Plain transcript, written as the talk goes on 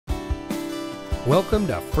Welcome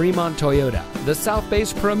to Fremont Toyota, the South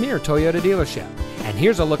Bay's premier Toyota dealership. And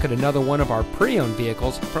here's a look at another one of our pre-owned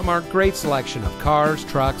vehicles from our great selection of cars,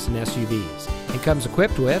 trucks, and SUVs. It comes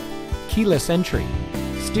equipped with keyless entry,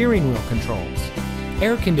 steering wheel controls,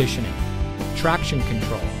 air conditioning, traction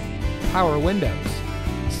control, power windows,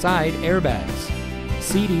 side airbags,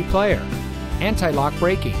 CD player, anti-lock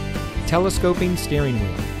braking, telescoping steering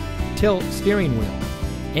wheel, tilt steering wheel,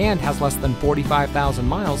 and has less than 45,000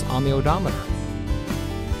 miles on the odometer.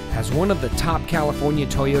 As one of the top California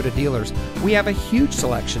Toyota dealers, we have a huge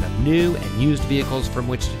selection of new and used vehicles from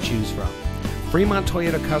which to choose from. Fremont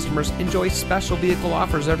Toyota customers enjoy special vehicle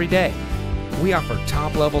offers every day. We offer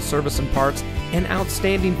top-level service and parts and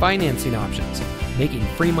outstanding financing options, making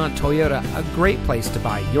Fremont Toyota a great place to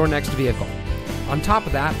buy your next vehicle. On top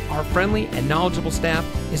of that, our friendly and knowledgeable staff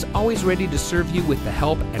is always ready to serve you with the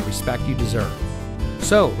help and respect you deserve.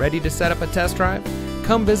 So, ready to set up a test drive?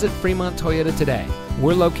 Come visit Fremont Toyota today.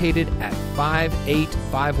 We're located at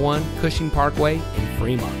 5851 Cushing Parkway in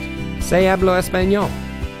Fremont. Se hablo español.